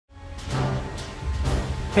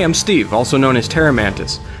Hey, I'm Steve, also known as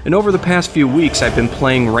Terramantis, and over the past few weeks I've been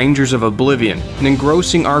playing Rangers of Oblivion, an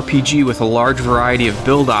engrossing RPG with a large variety of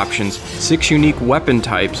build options, 6 unique weapon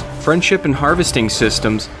types, friendship and harvesting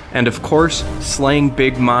systems, and of course, slaying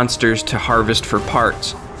big monsters to harvest for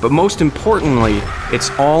parts. But most importantly, it's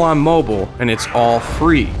all on mobile and it's all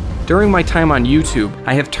free. During my time on YouTube,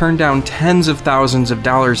 I have turned down tens of thousands of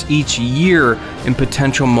dollars each year in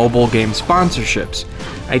potential mobile game sponsorships.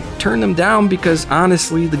 I turned them down because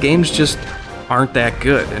honestly, the games just aren't that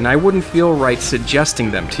good, and I wouldn't feel right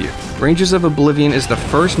suggesting them to you. Rangers of Oblivion is the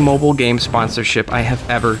first mobile game sponsorship I have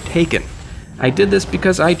ever taken. I did this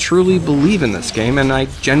because I truly believe in this game, and I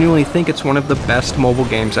genuinely think it's one of the best mobile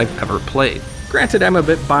games I've ever played. Granted, I'm a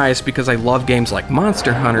bit biased because I love games like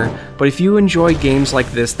Monster Hunter, but if you enjoy games like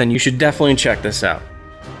this, then you should definitely check this out.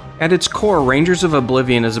 At its core, Rangers of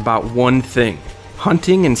Oblivion is about one thing: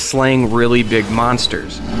 hunting and slaying really big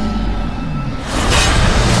monsters.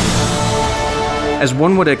 As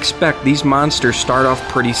one would expect, these monsters start off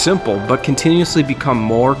pretty simple, but continuously become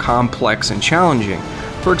more complex and challenging.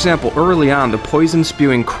 For example, early on, the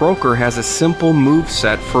poison-spewing croaker has a simple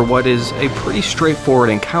moveset for what is a pretty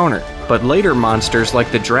straightforward encounter. But later monsters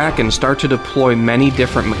like the Draken start to deploy many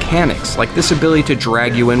different mechanics, like this ability to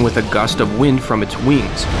drag you in with a gust of wind from its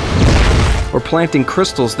wings, or planting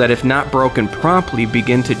crystals that, if not broken promptly,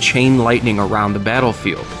 begin to chain lightning around the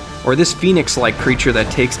battlefield. Or this phoenix-like creature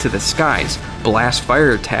that takes to the skies, blasts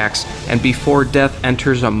fire attacks, and before death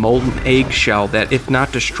enters a molten eggshell that, if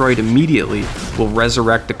not destroyed immediately, will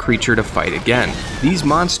resurrect the creature to fight again. These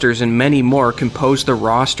monsters and many more compose the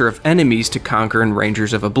roster of enemies to conquer in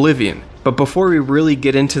Rangers of Oblivion. But before we really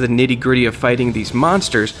get into the nitty-gritty of fighting these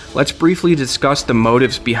monsters, let's briefly discuss the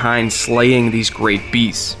motives behind slaying these great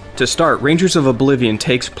beasts. To start, Rangers of Oblivion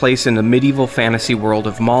takes place in the medieval fantasy world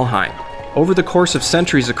of Malheim. Over the course of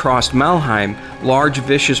centuries across Malheim, large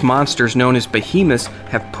vicious monsters known as behemoths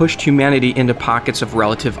have pushed humanity into pockets of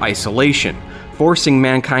relative isolation, forcing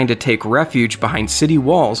mankind to take refuge behind city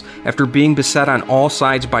walls after being beset on all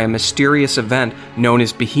sides by a mysterious event known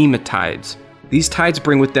as behemoth tides. These tides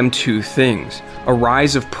bring with them two things: a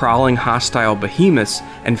rise of prowling hostile behemoths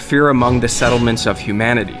and fear among the settlements of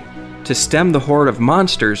humanity. To stem the horde of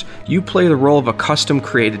monsters, you play the role of a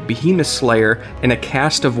custom-created behemoth slayer in a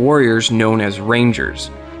caste of warriors known as Rangers.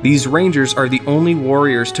 These Rangers are the only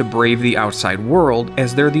warriors to brave the outside world,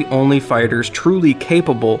 as they're the only fighters truly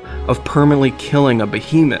capable of permanently killing a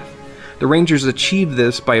behemoth. The Rangers achieve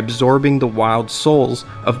this by absorbing the wild souls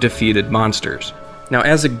of defeated monsters. Now,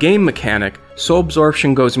 as a game mechanic, soul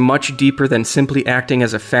absorption goes much deeper than simply acting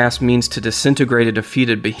as a fast means to disintegrate a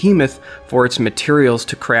defeated behemoth for its materials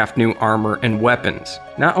to craft new armor and weapons.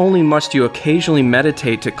 Not only must you occasionally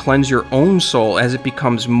meditate to cleanse your own soul as it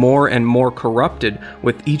becomes more and more corrupted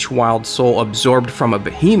with each wild soul absorbed from a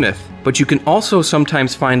behemoth, but you can also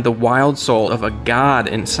sometimes find the wild soul of a god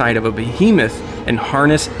inside of a behemoth and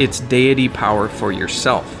harness its deity power for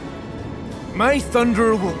yourself. My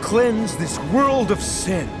thunder will cleanse this world of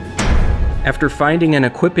sin. After finding and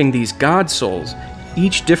equipping these god souls,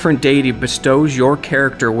 each different deity bestows your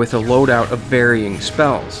character with a loadout of varying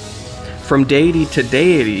spells. From deity to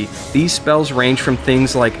deity, these spells range from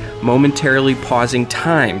things like momentarily pausing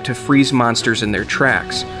time to freeze monsters in their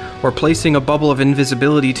tracks, or placing a bubble of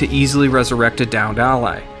invisibility to easily resurrect a downed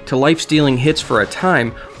ally, to life-stealing hits for a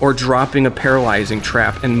time, or dropping a paralyzing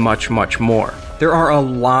trap, and much, much more. There are a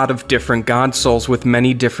lot of different god souls with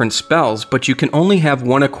many different spells, but you can only have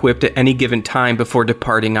one equipped at any given time before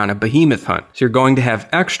departing on a behemoth hunt, so you're going to have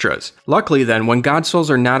extras. Luckily then, when god souls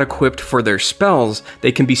are not equipped for their spells,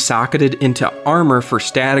 they can be socketed into armor for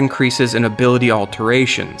stat increases and ability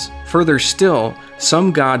alterations. Further still,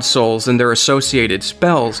 some god souls and their associated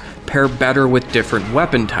spells pair better with different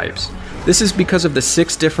weapon types. This is because of the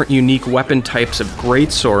 6 different unique weapon types of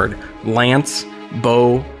greatsword, lance,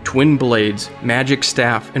 bow, twin blades, magic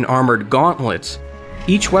staff, and armored gauntlets.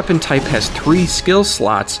 Each weapon type has 3 skill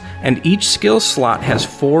slots, and each skill slot has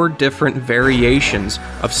 4 different variations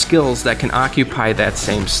of skills that can occupy that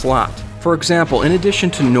same slot. For example, in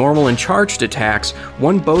addition to normal and charged attacks,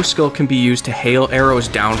 one bow skill can be used to hail arrows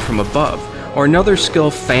down from above, or another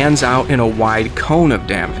skill fans out in a wide cone of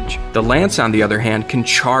damage. The lance, on the other hand, can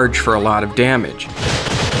charge for a lot of damage,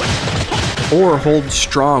 or hold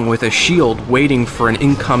strong with a shield waiting for an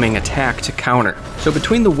incoming attack to counter. So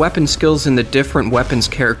between the weapon skills and the different weapons'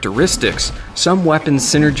 characteristics, some weapons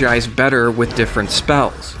synergize better with different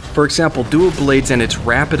spells. For example, Dual Blades and its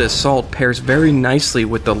Rapid Assault pairs very nicely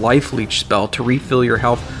with the Life Leech spell to refill your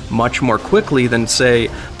health much more quickly than, say,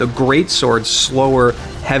 the Greatsword's slower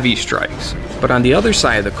Heavy Strikes. But on the other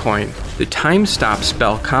side of the coin, the Time Stop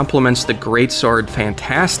spell complements the Greatsword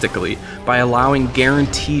fantastically by allowing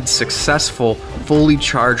guaranteed successful, fully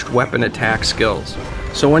charged weapon attack skills.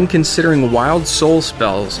 So when considering Wild Soul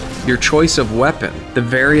spells, your choice of weapon, the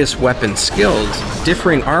various weapon skills,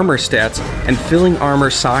 differing armor stats, and filling armor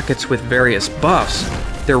sockets with various buffs,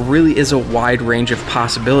 there really is a wide range of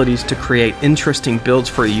possibilities to create interesting builds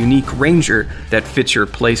for a unique ranger that fits your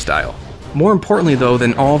playstyle. More importantly though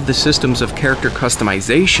than all of the systems of character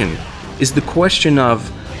customization is the question of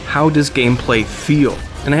how does gameplay feel?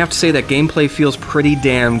 And I have to say that gameplay feels pretty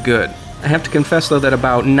damn good. I have to confess though that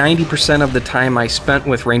about 90% of the time I spent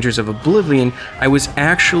with Rangers of Oblivion, I was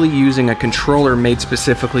actually using a controller made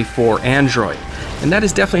specifically for Android. And that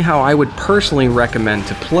is definitely how I would personally recommend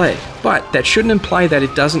to play. But that shouldn't imply that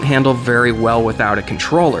it doesn't handle very well without a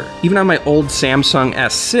controller. Even on my old Samsung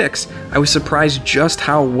S6, I was surprised just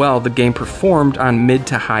how well the game performed on mid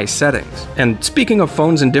to high settings. And speaking of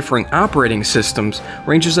phones and differing operating systems,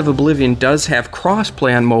 Rangers of Oblivion does have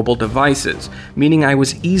crossplay on mobile devices, meaning I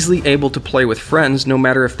was easily able to play with friends no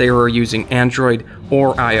matter if they were using Android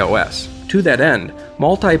or iOS. To that end,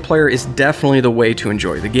 multiplayer is definitely the way to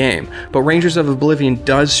enjoy the game, but Rangers of Oblivion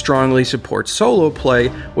does strongly support solo play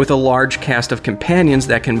with a large cast of companions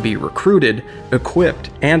that can be recruited,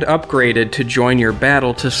 equipped, and upgraded to join your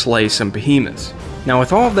battle to slay some behemoths. Now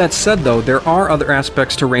with all of that said though, there are other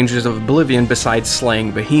aspects to Rangers of Oblivion besides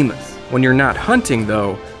slaying behemoths. When you're not hunting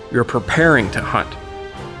though, you're preparing to hunt.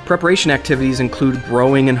 Preparation activities include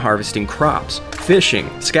growing and harvesting crops, fishing,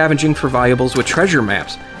 scavenging for valuables with treasure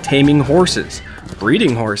maps, taming horses,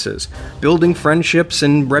 breeding horses, building friendships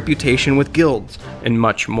and reputation with guilds, and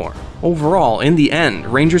much more. Overall, in the end,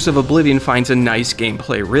 Rangers of Oblivion finds a nice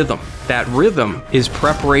gameplay rhythm. That rhythm is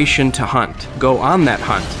preparation to hunt. Go on that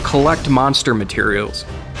hunt, collect monster materials,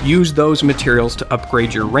 use those materials to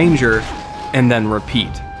upgrade your ranger, and then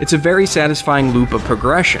repeat. It's a very satisfying loop of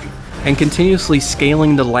progression, and continuously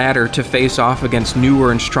scaling the ladder to face off against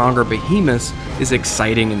newer and stronger behemoths is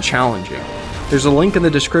exciting and challenging. There's a link in the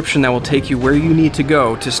description that will take you where you need to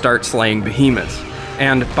go to start slaying behemoths.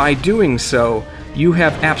 And by doing so, you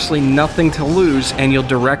have absolutely nothing to lose and you'll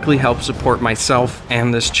directly help support myself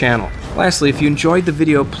and this channel. Lastly, if you enjoyed the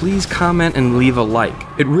video, please comment and leave a like.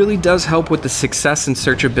 It really does help with the success and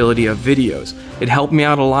searchability of videos. It helped me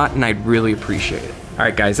out a lot and I'd really appreciate it.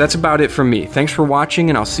 Alright guys, that's about it from me. Thanks for watching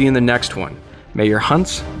and I'll see you in the next one. May your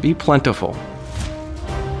hunts be plentiful.